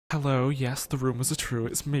Hello, yes, the rumours are true.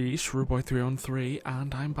 It's me, Shrewboy313,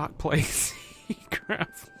 and I'm back playing Secret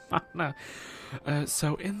Mana.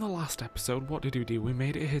 So in the last episode, what did we do? We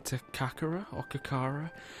made it here to Kakara, or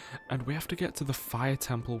Kakara, and we have to get to the Fire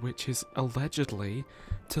Temple, which is allegedly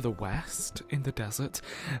to the west, in the desert.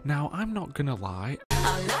 Now, I'm not gonna lie.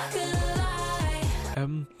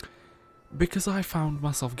 Because I found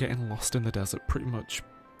myself getting lost in the desert pretty much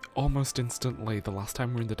almost instantly the last time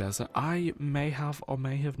we were in the desert, I may have or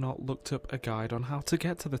may have not looked up a guide on how to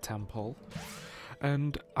get to the temple,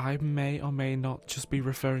 and I may or may not just be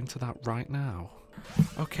referring to that right now.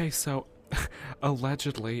 Okay, so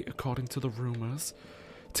allegedly, according to the rumours,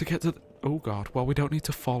 to get to oh god, well, we don't need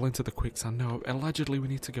to fall into the quicksand, no. Allegedly we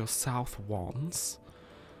need to go south once,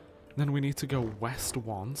 then we need to go west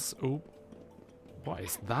once. Oh, what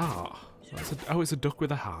is that? Oh, it's a duck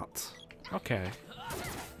with a hat. Okay.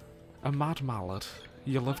 A mad mallard.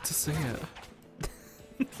 You love to see it.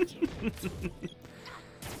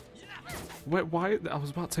 Wait, why? I was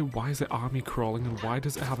about to say, why is it army crawling and why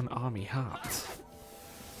does it have an army hat?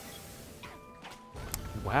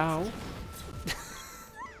 Well.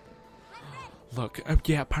 Look,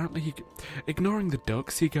 yeah, apparently ignoring the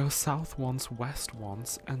ducks, you go south once, west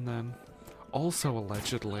once, and then also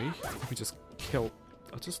allegedly, we just I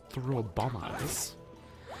just threw a bomb at us.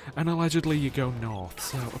 And allegedly you go north,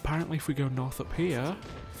 so apparently if we go north up here,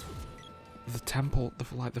 the temple,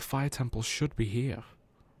 the fire temple should be here.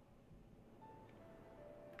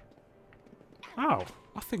 Oh,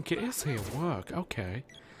 I think it is here, work, okay.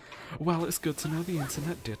 Well, it's good to know the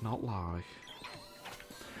internet did not lie.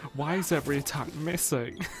 Why is every attack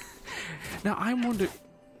missing? Now I'm wondering,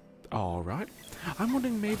 alright, I'm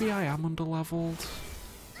wondering maybe I am underleveled.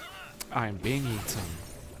 I am being eaten.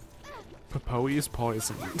 Popoi is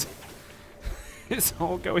poisoned. It's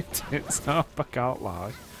all going tits up, I can't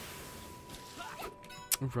lie.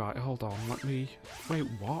 Right, hold on, let me... Wait,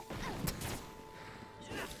 what?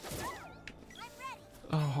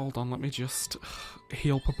 Oh, hold on, let me just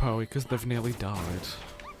heal Popoi, because they've nearly died.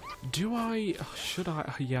 Do I... should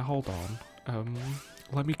I... yeah, hold on.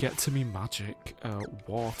 Let me get to me magic.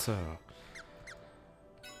 Water.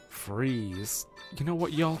 Freeze. You know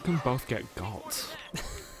what, y'all can both get got.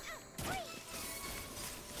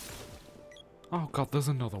 Oh god, there's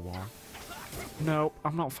another one. No,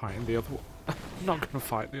 I'm not fighting the other one. I'm not gonna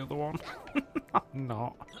fight the other one. I'm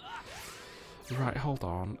not. Right, hold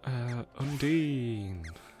on. Undine.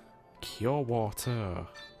 Cure water.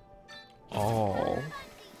 All.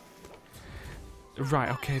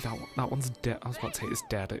 Right, okay, that one's dead. I was about to say it's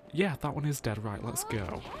dead. Yeah, that one is dead. Right, let's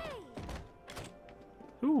go.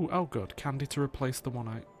 Ooh, oh good. Candy to replace the one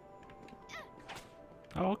I...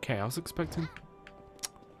 Oh, okay, I was expecting...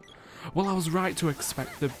 Well, I was right to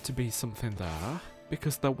expect there to be something there,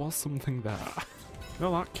 because there was something there.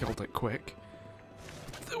 Well, that killed it quick.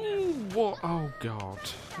 Ooh, what? Oh god.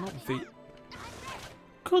 Not the...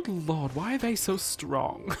 Good lord, why are they so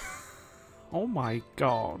strong? Oh my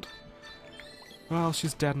god. Well,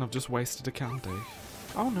 she's dead and I've just wasted a candy.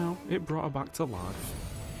 Oh no, it brought her back to life.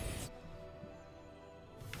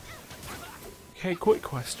 Okay, quick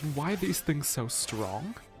question. Why are these things so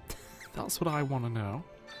strong? That's what I want to know.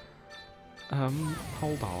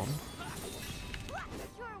 Hold on.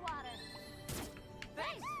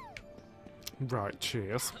 Right,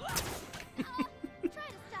 cheers.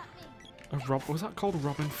 Was that called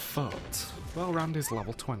Robin Foot? Well, Randy's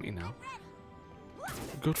level 20 now.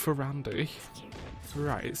 Good for Randy.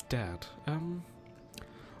 Right, it's dead.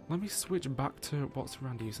 Let me switch back to... What's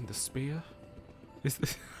Randy using? The spear? Is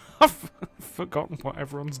this... I've forgotten what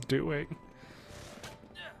everyone's doing.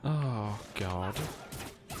 Oh, God.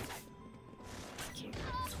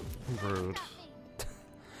 Rude.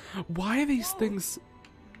 Why are these things...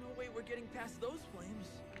 No way we're getting past those flames.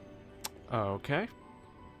 Okay.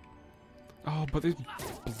 Oh, but these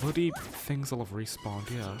bloody things will have respawned,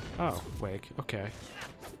 yeah. Oh, wig, okay.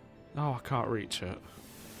 Oh, I can't reach it.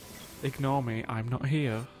 Ignore me, I'm not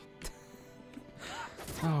here.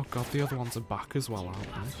 Oh god, the other ones are back as well, aren't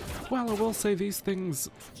they? Well, I will say these things,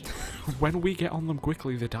 when we get on them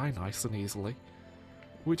quickly, they die nice and easily.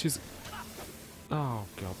 Which is... Oh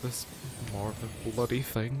god, there's more of the bloody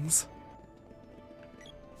things.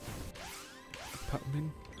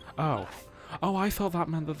 Peppermint? Oh. Oh, I thought that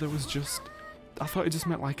meant that there was just... I thought it just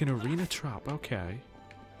meant like an arena trap, okay.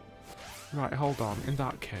 Right, hold on, in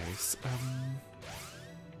that case,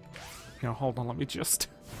 you know, hold on, let me just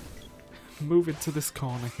move into this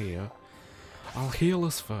corner here. I'll heal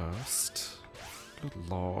us first. Good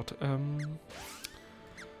lord.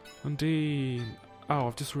 Undine. Oh,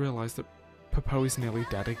 I've just realised that Popoi's nearly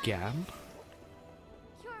dead again.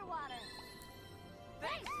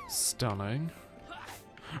 Stunning.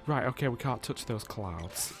 Right, okay, we can't touch those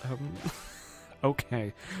clouds.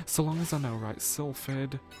 Okay, so long as I know, right,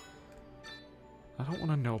 Sylphid. I don't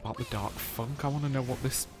want to know about the Dark Funk, I want to know what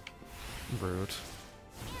this... Rude.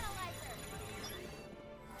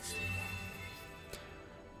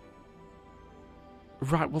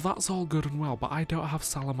 Right, well that's all good and well, but I don't have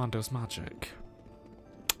Salamando's magic.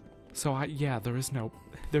 So yeah, there is no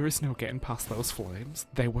getting past those flames.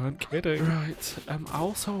 They weren't kidding. Right, I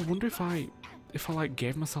also wonder if I like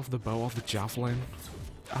gave myself the bow or the javelin,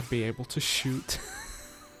 I'd be able to shoot.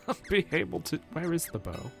 I'd be able to... Where is the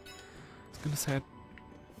bow? I was gonna say...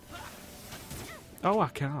 Oh, I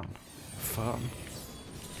can. Fun.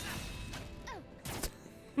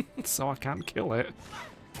 So I can kill it.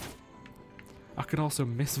 I can also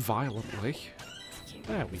miss violently.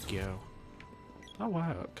 There we go. That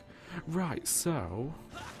work. Right, so...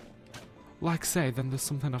 Like say, then there's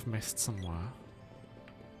something I've missed somewhere.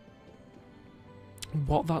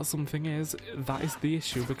 What that something is, that is the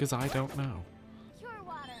issue because I don't know.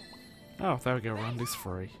 Oh, there we go, Randy's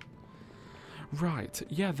free. Right,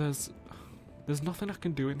 yeah, there's nothing I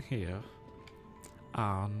can do in here.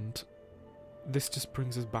 And this just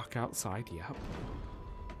brings us back outside, yep.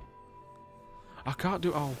 I can't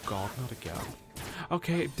do... Oh god, not again.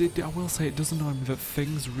 Okay, I will say it does annoy me that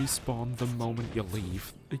things respawn the moment you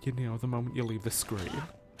leave. You know, the moment you leave the screen.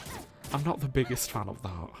 I'm not the biggest fan of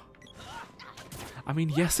that. I mean,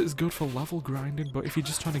 yes, it's good for level grinding, but if you're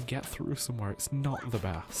just trying to get through somewhere, it's not the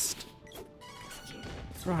best.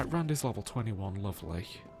 Right, Randy's level 21, lovely.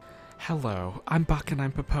 Hello, I'm back and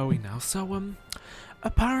I'm Popoi now, so,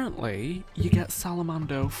 apparently, you get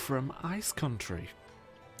Salamando from Ice Country.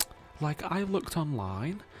 Like, I looked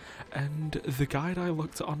online, and the guide I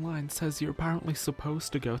looked at online says you're apparently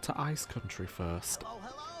supposed to go to Ice Country first.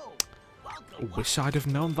 Wish I'd have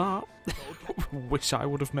known that. Wish I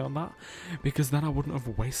would have known that. Because then I wouldn't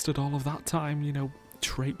have wasted all of that time, you know,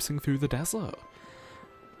 traipsing through the desert.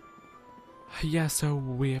 Yeah, so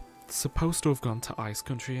we're supposed to have gone to Ice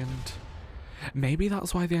Country, and maybe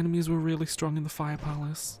that's why the enemies were really strong in the Fire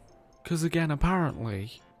Palace. Because again,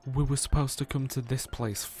 apparently, we were supposed to come to this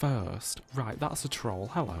place first. Right, that's a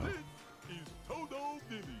troll. Hello.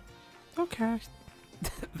 Okay.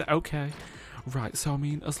 Okay. Right, so I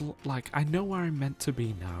mean, like, I know where I'm meant to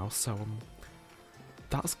be now, so,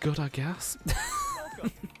 that's good, I guess.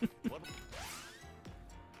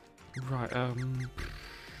 Right,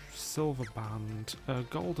 silver band,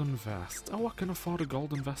 golden vest. Oh, I can afford a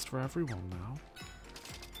golden vest for everyone now.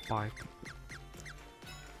 Like,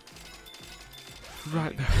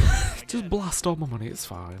 right, just blast all my money, it's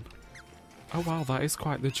fine. Oh wow, that is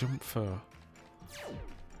quite the jump for,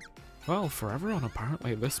 well, for everyone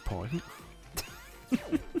apparently at this point.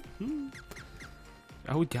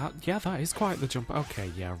 Oh yeah, that is quite the jump. Okay,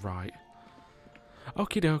 yeah, right.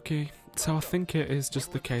 Okie dokie. So I think it is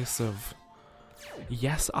just the case of,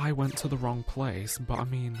 yes, I went to the wrong place, but I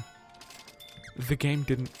mean, the game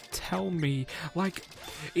didn't tell me, like,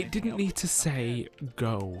 it didn't need to say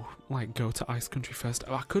go to Ice Country first.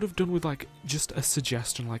 I could have done with, like, just a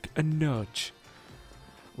suggestion, like a nudge.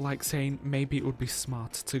 Like saying maybe it would be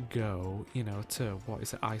smart to go, you know, to, what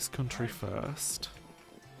is it, Ice Country first.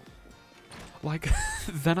 Like,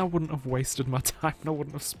 then I wouldn't have wasted my time and I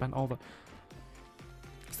wouldn't have spent all the...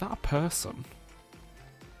 Is that a person?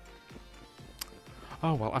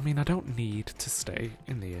 Oh well, I mean, I don't need to stay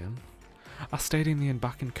in the inn. I stayed in the inn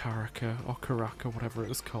back in Karaka, or Karaka, whatever it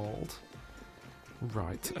was called.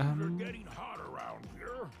 Right,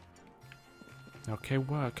 okay,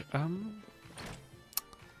 work,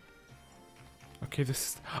 okay,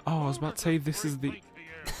 this... Oh, I was about to say this is the...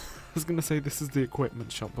 I was gonna say this is the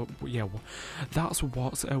equipment shop, but yeah, well, that's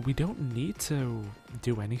what... we don't need to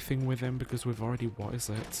do anything with him because we've already... What is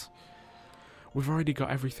it? We've already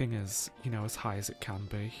got everything as, you know, as high as it can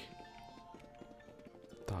be.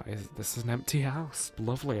 That is... This is an empty house.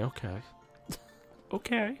 Lovely, okay.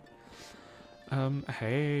 Okay.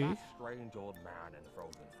 Hey. That strange old man in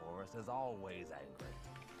Frozen Forest is always angry.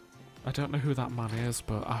 I don't know who that man is,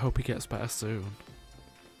 but I hope he gets better soon.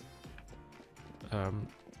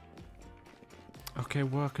 Okay,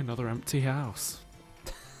 work, another empty house.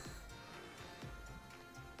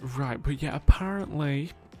 Right, but yeah,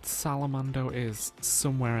 apparently Salamando is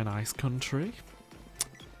somewhere in Ice Country.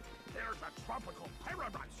 There's a tropical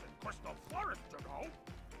paradise in Crystal Forest, you know.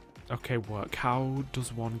 Okay, work. How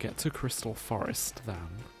does one get to Crystal Forest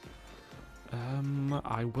then?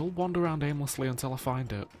 I will wander around aimlessly until I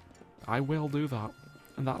find it. I will do that.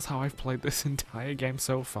 And that's how I've played this entire game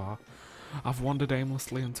so far. I've wandered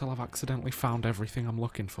aimlessly until I've accidentally found everything I'm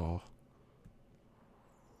looking for.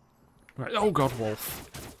 Right, oh god, wolf.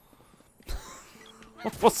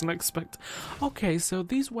 I wasn't expect. Okay, so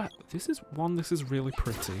these this is really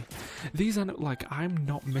pretty. These end up like I'm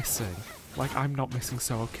not missing. Like I'm not missing,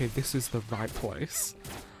 so okay, this is the right place.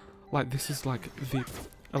 Like this is like the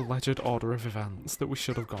alleged order of events that we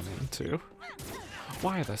should have gone into.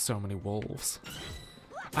 Why are there so many wolves?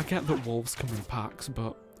 I get that wolves come in packs,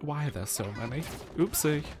 but why are there so many?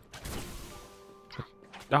 Oopsie.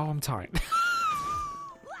 Oh, I'm tiny.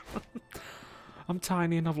 I'm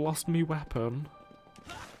tiny and I've lost me weapon.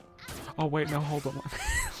 Oh wait, no, hold on.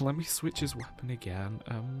 Let me switch his weapon again.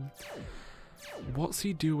 What's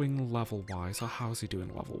he doing level-wise, or how's he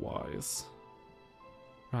doing level-wise?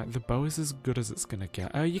 Right, the bow is as good as it's gonna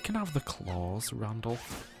get. You can have the claws, Randall.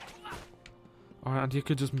 Alright, and you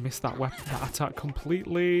could just miss that weapon, that attack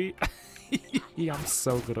completely. I'm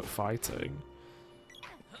so good at fighting.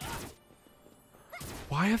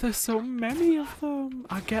 Why are there so many of them?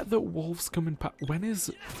 I get that wolves come in pack. When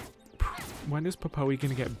is Popoi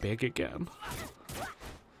gonna get big again?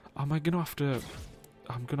 Am I gonna have to?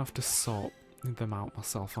 I'm gonna have to sort them out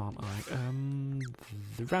myself, aren't I?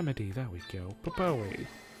 The remedy. There we go. Popoi.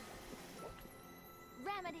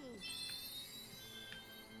 Remedy.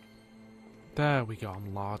 There we go.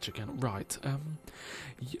 I'm large again. Right.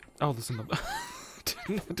 Oh, there's another.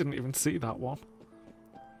 I didn't even see that one.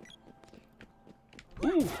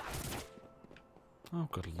 Ooh. Oh,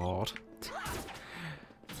 good lord.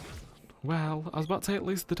 Well, I was about to say at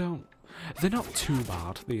least they don't... They're not too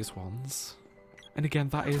bad, these ones. And again,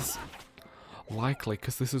 that is likely,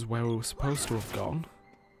 because this is where we were supposed to have gone.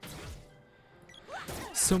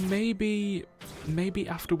 So maybe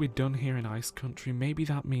after we're done here in Ice Country, maybe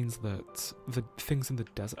that means that the things in the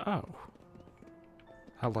desert... Oh.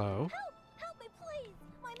 Hello? Help me, please!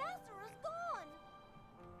 My master is gone!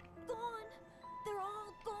 Gone! They're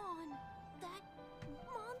all gone! That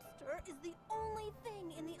monster is the only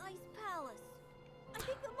thing in the Ice Palace. I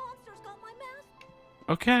think the monster's got my master.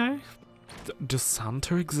 Okay. Does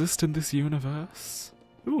Santa exist in this universe?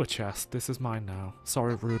 Ooh, a chest. This is mine now.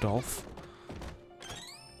 Sorry, Rudolph.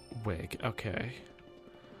 Wig. Okay.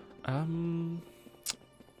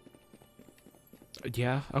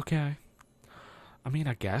 Yeah, okay. I mean,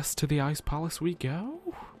 I guess to the Ice Palace we go?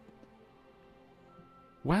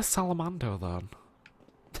 Where's Salamando, then?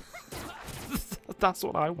 That's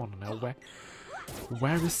what I want to know.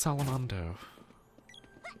 Where is Salamando?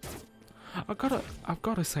 I've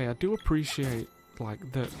gotta say, I do appreciate,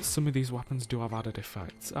 like, that some of these weapons do have added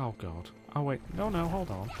effects. Oh, God. Oh, wait. No,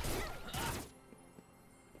 hold on.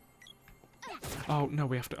 Oh, no,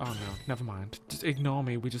 we have to... Oh, no, never mind. Just ignore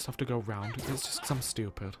me, we just have to go round. It's just 'cause I'm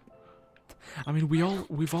stupid. I mean,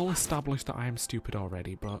 we've all established that I am stupid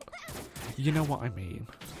already, but you know what I mean.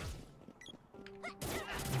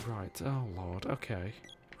 Right, oh lord, okay.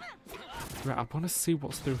 Right, I want to see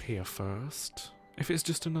what's through here first. If it's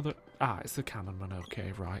just another... Ah, it's the cannon man,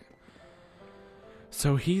 okay, right.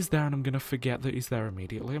 So he's there and I'm going to forget that he's there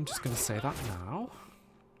immediately. I'm just going to say that now.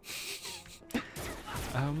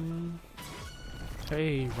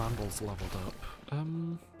 Hey, Randall's leveled up.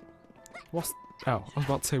 What's... Oh, I was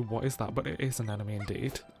about to say what is that, but it is an enemy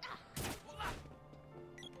indeed.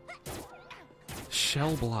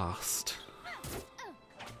 Shell Blast.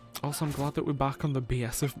 Also, I'm glad that we're back on the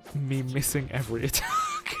BS of me missing every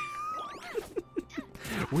attack.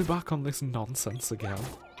 We're back on this nonsense again.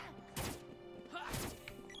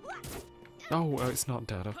 Oh, it's not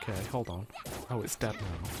dead. Okay, hold on. Oh, it's dead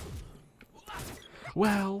now.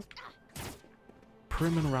 Well,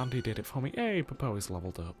 Primm and Randi did it for me. Hey, Popoi's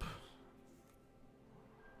leveled up.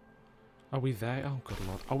 Are we there? Oh, good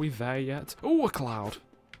lord. Are we there yet? Oh, a cloud!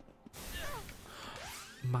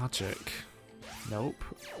 Magic. Nope.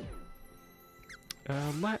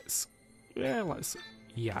 Let's... Yeah, let's...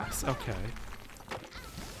 Yes, okay.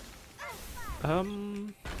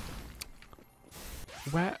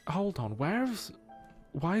 Where... Hold on, where's...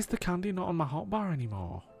 Why is the candy not on my hotbar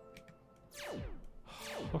anymore?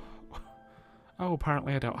 Oh,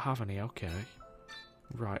 apparently I don't have any, okay.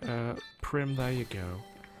 Right, Primm, there you go.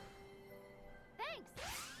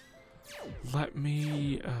 Let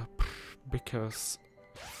me, because...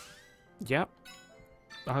 Yep.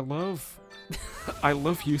 I love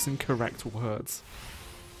using correct words.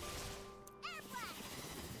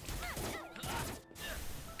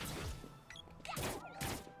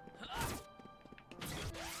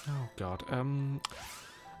 Oh god, and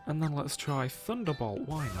then let's try Thunderbolt,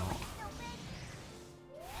 why not?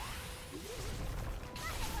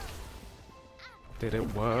 Did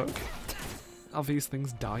it work? Are these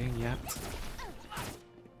things dying yet?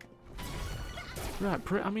 Right,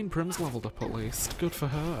 I mean Primm's leveled up at least. Good for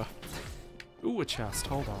her. Ooh, a chest,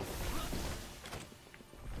 hold on.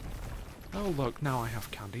 Oh look, now I have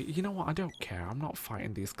candy. You know what, I don't care. I'm not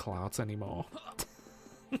fighting these clouds anymore.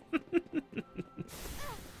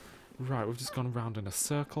 Right, we've just gone around in a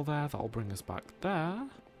circle there. That'll bring us back there.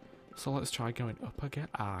 So let's try going up again.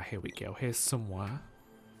 Ah, here we go. Here's somewhere.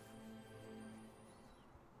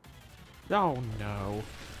 Oh no.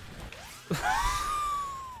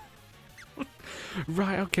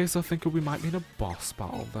 Right, okay, so I think we might be in a boss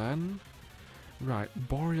battle then. Right,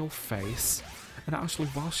 Boreal face. And actually,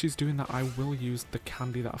 while she's doing that, I will use the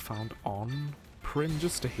candy that I found on Primm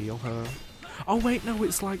just to heal her. Oh wait, no,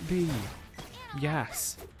 it's like the...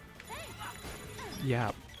 Yes.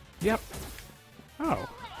 Yep. Yep. Oh.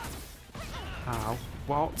 Ow.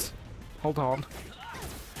 What? Hold on.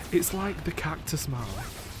 It's like the cactus man.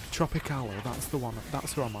 Tropicalo, that's the one,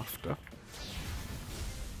 that's who I'm after.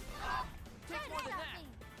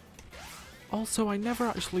 Also, I never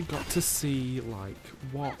actually got to see, like,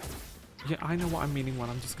 what... Yeah, I know what I'm meaning when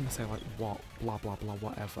I'm just gonna say, like, what, blah blah blah,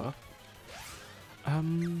 whatever. What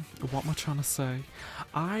am I trying to say?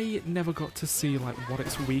 I never got to see, like, what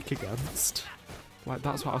it's weak against. Like,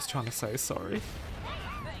 that's what I was trying to say, sorry.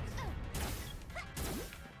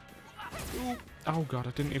 Ooh. Oh god,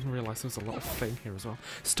 I didn't even realise there was a little thing here as well.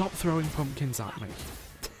 Stop throwing pumpkins at me.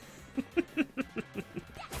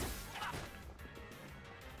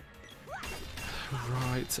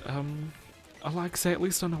 Right, I like to say, at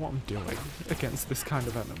least I know what I'm doing against this kind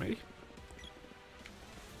of enemy.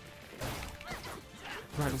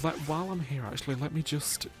 Right, while I'm here actually, let me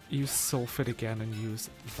just use Sulphid again and use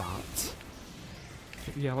that.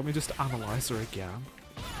 Yeah, let me just analyse her again.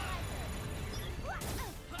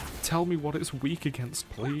 Tell me what it's weak against,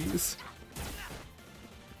 please.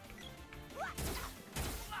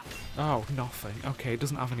 Oh, nothing. Okay, it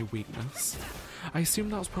doesn't have any weakness. I assume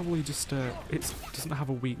that's probably just it doesn't have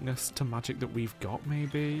a weakness to magic that we've got,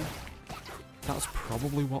 maybe? That's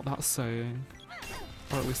probably what that's saying.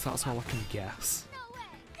 Or at least that's all I can guess.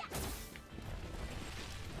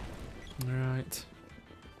 Right.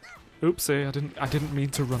 Oopsie, I didn't mean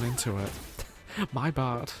to run into it. My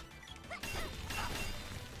bad.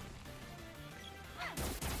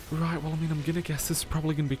 Right, well, I mean, I'm gonna guess this is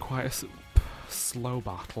probably gonna be quite a slow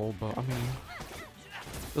battle, but I mean,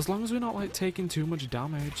 as long as we're not, like, taking too much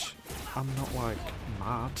damage, I'm not, like,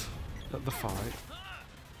 mad at the fight.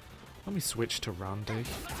 Let me switch to Randi.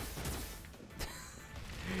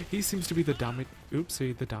 He seems to be the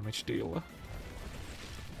the damage dealer.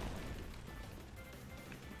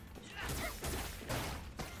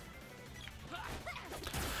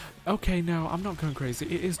 Okay, no, I'm not going crazy.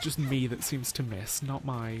 It is just me that seems to miss, not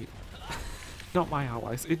my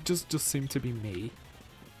allies. It just seemed to be me.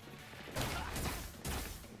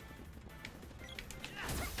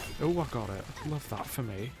 Oh, I got it. Love that for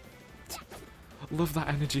me. Love that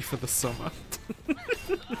energy for the summer.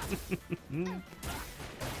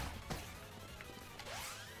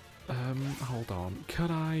 Hold on.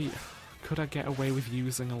 Could I get away with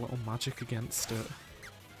using a little magic against it?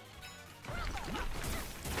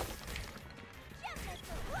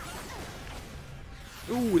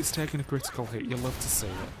 Ooh, it's taking a critical hit. You'll love to see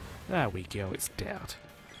it. There we go, it's dead.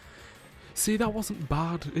 See, that wasn't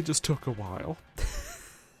bad. It just took a while.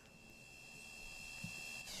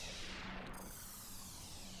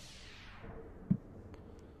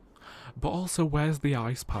 But also, where's the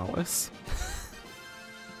Ice Palace?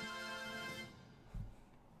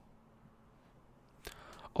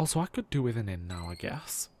 Also, I could do with an inn now, I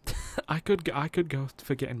guess. I could go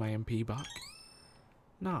for getting my MP back.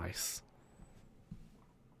 Nice.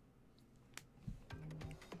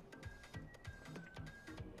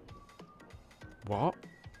 What?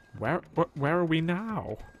 Where are we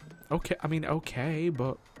now? Okay, I mean, okay,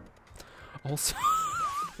 but also,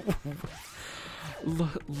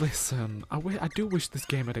 listen, I do wish this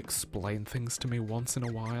game had explained things to me once in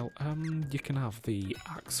a while. You can have the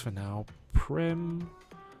axe for now. Primm.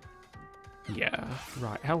 Yeah,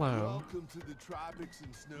 right, hello. Welcome to the tropics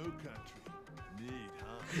and snow country. Neat,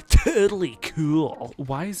 huh? Totally cool.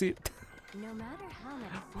 Why is it... No matter how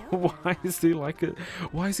much snow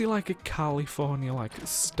Why is he like a California, like,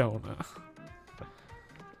 stoner?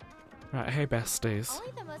 Right, hey besties.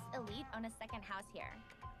 Only the most elite own a second house here.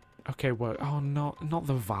 Okay, what? Oh, not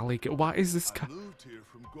the Valley. Why is this? I moved here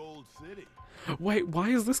from Gold City. Wait, why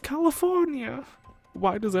is this California?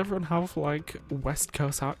 Why does everyone have, like, West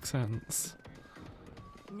Coast accents?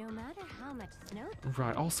 No matter how much snow.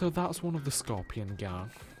 Right. Also, that's one of the Scorpion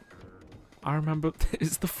gang. I remember.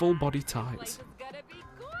 It's the full body tights.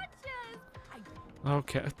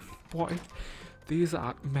 Okay. What? These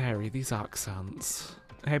are Mary. These accents.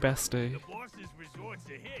 Hey, bestie. The boss's resort's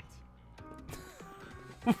a hit.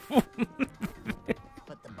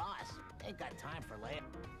 But the boss, time for lay.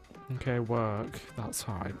 Okay, work. That's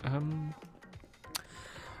fine.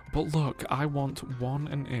 But look, I want 1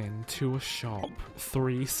 an inn, 2 a shop,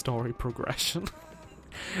 3 story progression.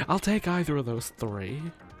 I'll take either of those 3.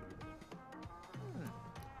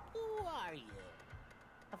 Who are you?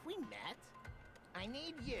 Have we met? I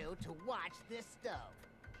need you to watch this stove.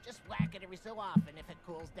 Just whack it every so often if it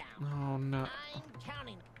cools down. Oh no. I'm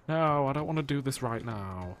counting. No, I don't want to do this right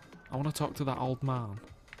now. I want to talk to that old man.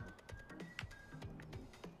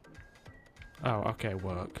 Oh, okay,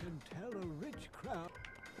 work. Can tell a rich crowd.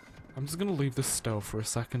 I'm just gonna leave the stove for a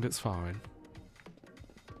second, it's fine.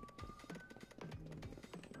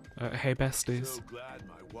 Hey besties. So glad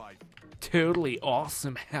my wife. Totally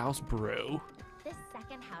awesome house, bro. This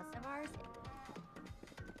second house of ours.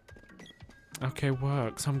 Okay,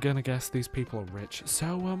 works. I'm gonna guess these people are rich.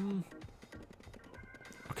 So,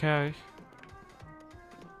 okay.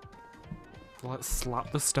 Let's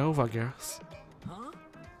slap the stove, I guess. Huh?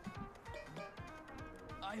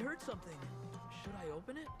 I heard something. Should I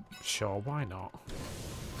open it? Sure, why not?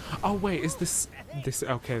 Oh wait, is this...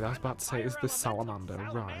 Okay, I was about to say, is this Salamando?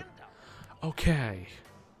 Right. Okay.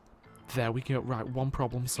 There we go. Right, one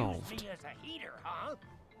problem solved. Use me as a heater, huh?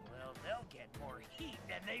 Well, they'll get more heat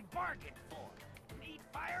than they bargained for. Need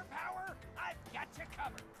firepower? I've got you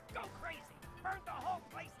covered. Go crazy. Burn the whole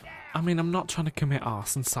place down. I mean, I'm not trying to commit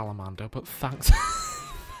arson, Salamando, but thanks...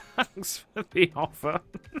 thanks for the offer.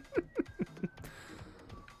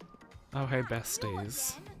 Oh, hey,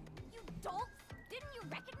 besties. You dolts! Didn't you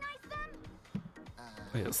recognize them?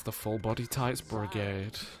 It's the Full Body Tights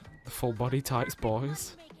Brigade. The Full Body Tights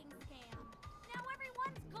boys. Money-making scam. Now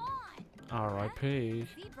everyone's gone. R.I.P.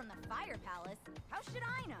 Feed from the fire palace. How should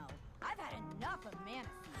I know? I've had enough of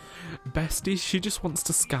Manasy. Besties, she just wants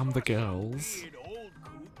to scam the girls. Weird old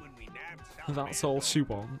coot when we nabbed That's all she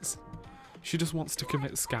wants. She just wants to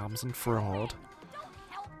commit scams and fraud. Don't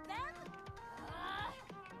help them.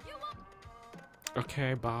 You won't.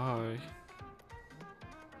 Okay, bye.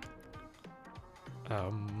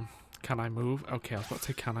 Can I move? Okay, I was about to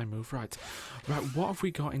say, can I move? Right. Right, what have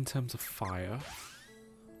we got in terms of fire?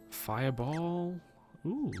 Fireball.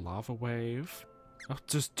 Ooh, lava wave. Oh,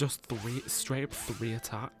 just 3, straight up 3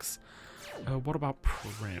 attacks. What about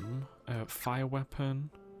Primm? Fire weapon.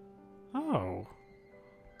 Oh.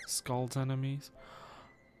 Scald enemies.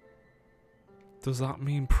 Does that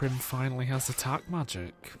mean Primm finally has attack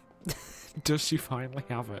magic? Does she finally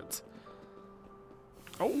have it?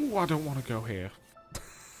 Oh, I don't want to go here.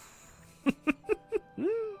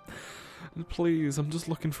 Please, I'm just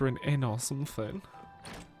looking for an inn or something.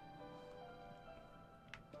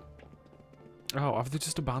 Oh, have they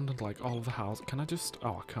just abandoned, like, all of the houses? Can I just...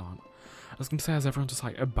 Oh, I can't. I was going to say, has everyone just,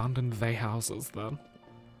 like, abandoned their houses, then?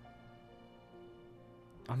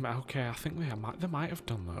 Okay, I think they might have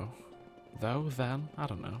done, though. Then, I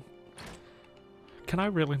don't know. Can I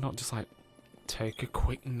really not just, like, take a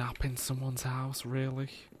quick nap in someone's house, really?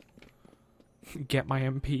 Get my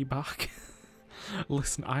MP back?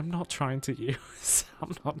 Listen, I'm not trying to use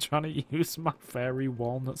my fairy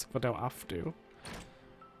walnuts if I don't have to.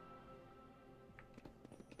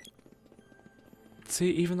 See,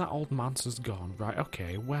 even that old man's gone. Right,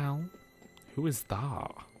 okay, well, who is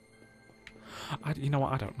that? You know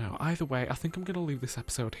what, I don't know. Either way, I think I'm going to leave this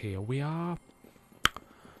episode here. We are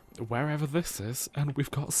wherever this is, and we've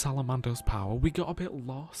got Salamando's power. We got a bit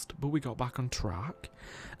lost, but we got back on track.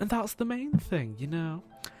 And that's the main thing, you know.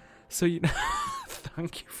 So, you know,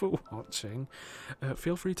 thank you for watching.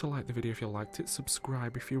 Feel free to like the video if you liked it,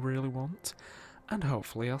 subscribe if you really want, and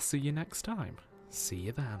hopefully I'll see you next time. See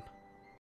you then.